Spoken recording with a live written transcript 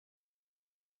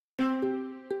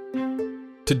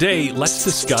Today, let's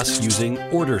discuss using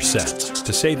order sets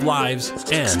to save lives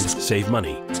and save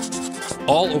money.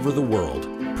 All over the world,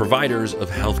 providers of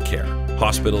healthcare,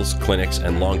 hospitals, clinics,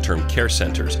 and long-term care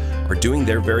centers are doing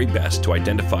their very best to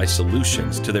identify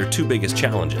solutions to their two biggest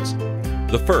challenges.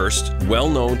 The first, well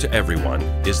known to everyone,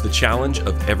 is the challenge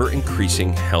of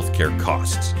ever-increasing healthcare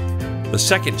costs. The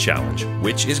second challenge,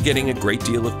 which is getting a great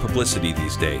deal of publicity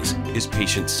these days, is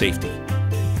patient safety.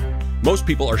 Most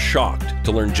people are shocked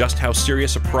to learn just how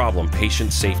serious a problem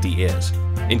patient safety is.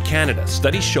 In Canada,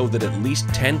 studies show that at least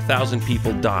 10,000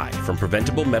 people die from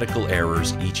preventable medical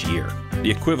errors each year,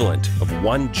 the equivalent of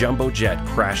one jumbo jet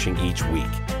crashing each week.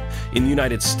 In the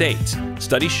United States,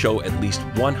 studies show at least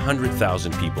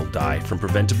 100,000 people die from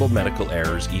preventable medical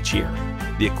errors each year,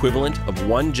 the equivalent of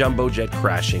one jumbo jet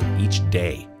crashing each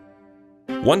day.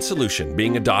 One solution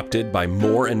being adopted by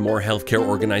more and more healthcare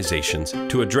organizations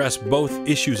to address both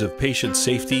issues of patient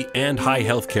safety and high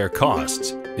healthcare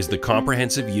costs is the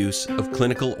comprehensive use of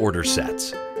clinical order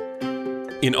sets.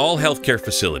 In all healthcare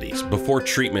facilities, before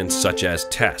treatments such as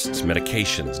tests,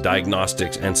 medications,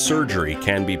 diagnostics, and surgery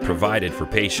can be provided for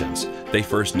patients, they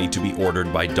first need to be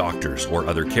ordered by doctors or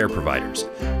other care providers.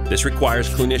 This requires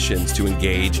clinicians to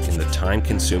engage in the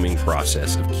time-consuming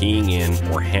process of keying in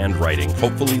or handwriting,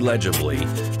 hopefully legibly,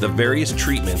 the various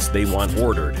treatments they want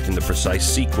ordered in the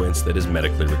precise sequence that is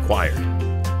medically required.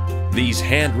 These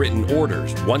handwritten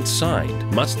orders, once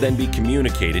signed, must then be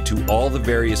communicated to all the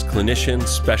various clinicians,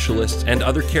 specialists, and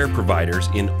other care providers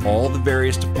in all the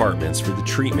various departments for the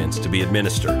treatments to be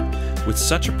administered. With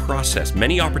such a process,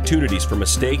 many opportunities for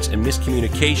mistakes and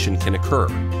miscommunication can occur.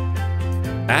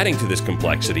 Adding to this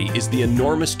complexity is the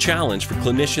enormous challenge for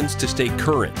clinicians to stay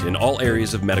current in all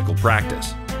areas of medical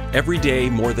practice. Every day,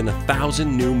 more than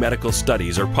 1,000 new medical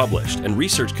studies are published, and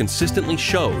research consistently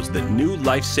shows that new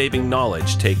life-saving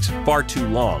knowledge takes far too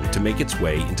long to make its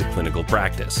way into clinical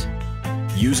practice.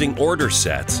 Using order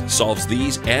sets solves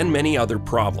these and many other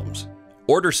problems.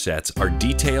 Order sets are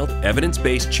detailed,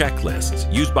 evidence-based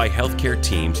checklists used by healthcare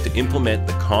teams to implement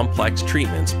the complex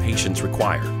treatments patients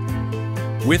require.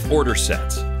 With order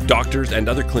sets, doctors and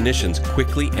other clinicians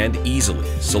quickly and easily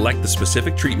select the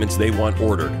specific treatments they want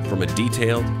ordered from a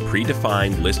detailed,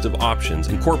 predefined list of options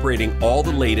incorporating all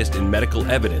the latest in medical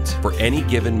evidence for any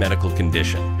given medical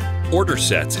condition. Order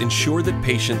sets ensure that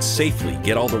patients safely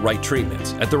get all the right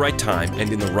treatments at the right time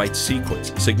and in the right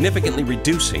sequence, significantly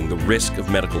reducing the risk of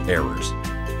medical errors.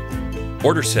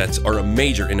 Order sets are a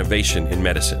major innovation in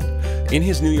medicine. In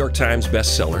his New York Times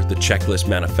bestseller, The Checklist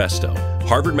Manifesto,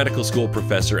 Harvard Medical School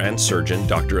professor and surgeon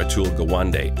Dr. Atul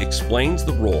Gawande explains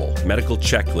the role medical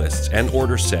checklists and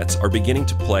order sets are beginning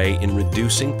to play in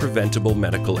reducing preventable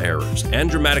medical errors and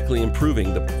dramatically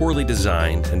improving the poorly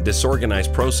designed and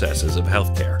disorganized processes of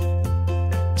healthcare.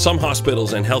 Some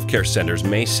hospitals and healthcare centers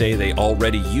may say they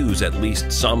already use at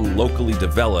least some locally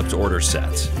developed order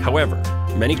sets. However,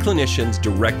 many clinicians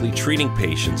directly treating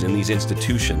patients in these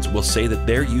institutions will say that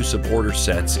their use of order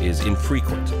sets is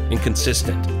infrequent,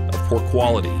 inconsistent, of poor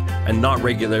quality, and not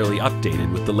regularly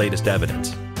updated with the latest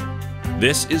evidence.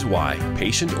 This is why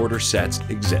patient order sets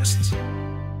exists.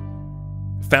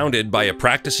 Founded by a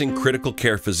practicing critical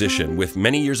care physician with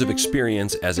many years of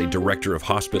experience as a director of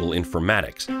hospital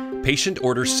informatics, Patient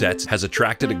Order Sets has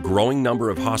attracted a growing number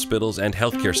of hospitals and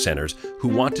healthcare centers who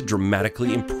want to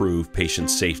dramatically improve patient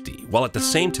safety, while at the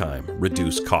same time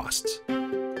reduce costs.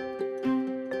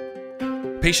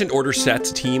 Patient Order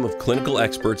Sets' team of clinical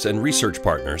experts and research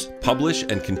partners publish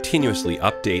and continuously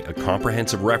update a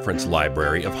comprehensive reference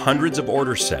library of hundreds of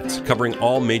order sets covering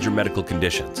all major medical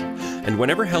conditions. And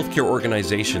whenever healthcare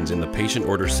organizations in the Patient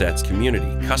Order Sets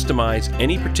community customize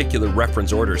any particular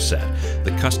reference order set,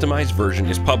 the customized version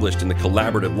is published in the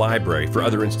collaborative library for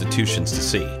other institutions to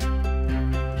see.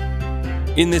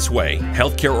 In this way,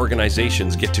 healthcare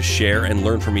organizations get to share and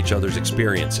learn from each other's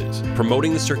experiences,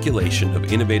 promoting the circulation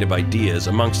of innovative ideas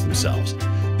amongst themselves.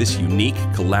 This unique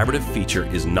collaborative feature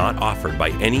is not offered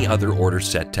by any other order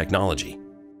set technology.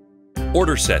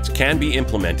 Order sets can be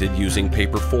implemented using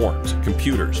paper forms,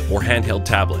 computers, or handheld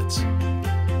tablets.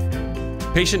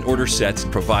 Patient Order Sets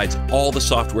provides all the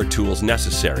software tools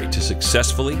necessary to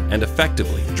successfully and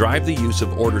effectively drive the use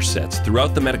of order sets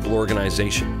throughout the medical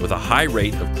organization with a high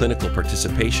rate of clinical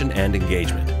participation and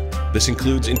engagement. This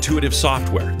includes intuitive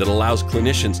software that allows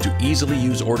clinicians to easily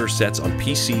use order sets on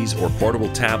PCs or portable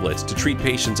tablets to treat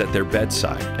patients at their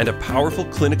bedside, and a powerful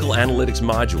clinical analytics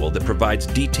module that provides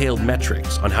detailed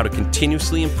metrics on how to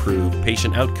continuously improve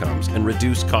patient outcomes and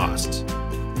reduce costs.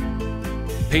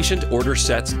 Patient Order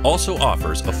Sets also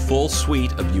offers a full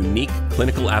suite of unique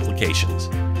clinical applications.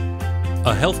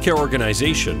 A healthcare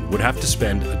organization would have to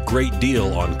spend a great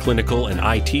deal on clinical and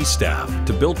IT staff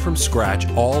to build from scratch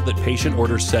all that Patient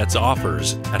Order Sets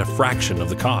offers at a fraction of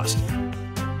the cost.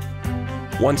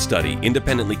 One study,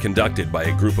 independently conducted by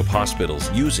a group of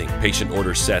hospitals using Patient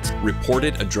Order Sets,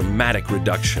 reported a dramatic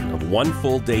reduction of 1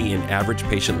 full day in average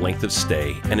patient length of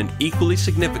stay and an equally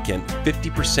significant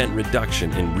 50%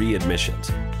 reduction in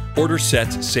readmissions. Order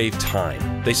Sets save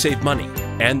time, they save money,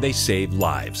 and they save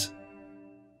lives.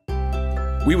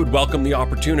 We would welcome the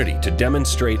opportunity to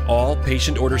demonstrate all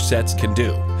Patient Order Sets can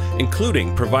do,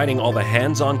 including providing all the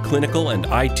hands-on clinical and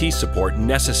IT support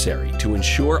necessary to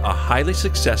ensure a highly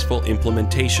successful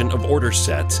implementation of Order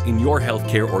Sets in your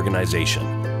healthcare organization.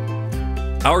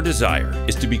 Our desire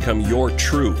is to become your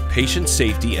true patient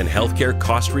safety and healthcare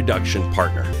cost reduction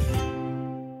partner.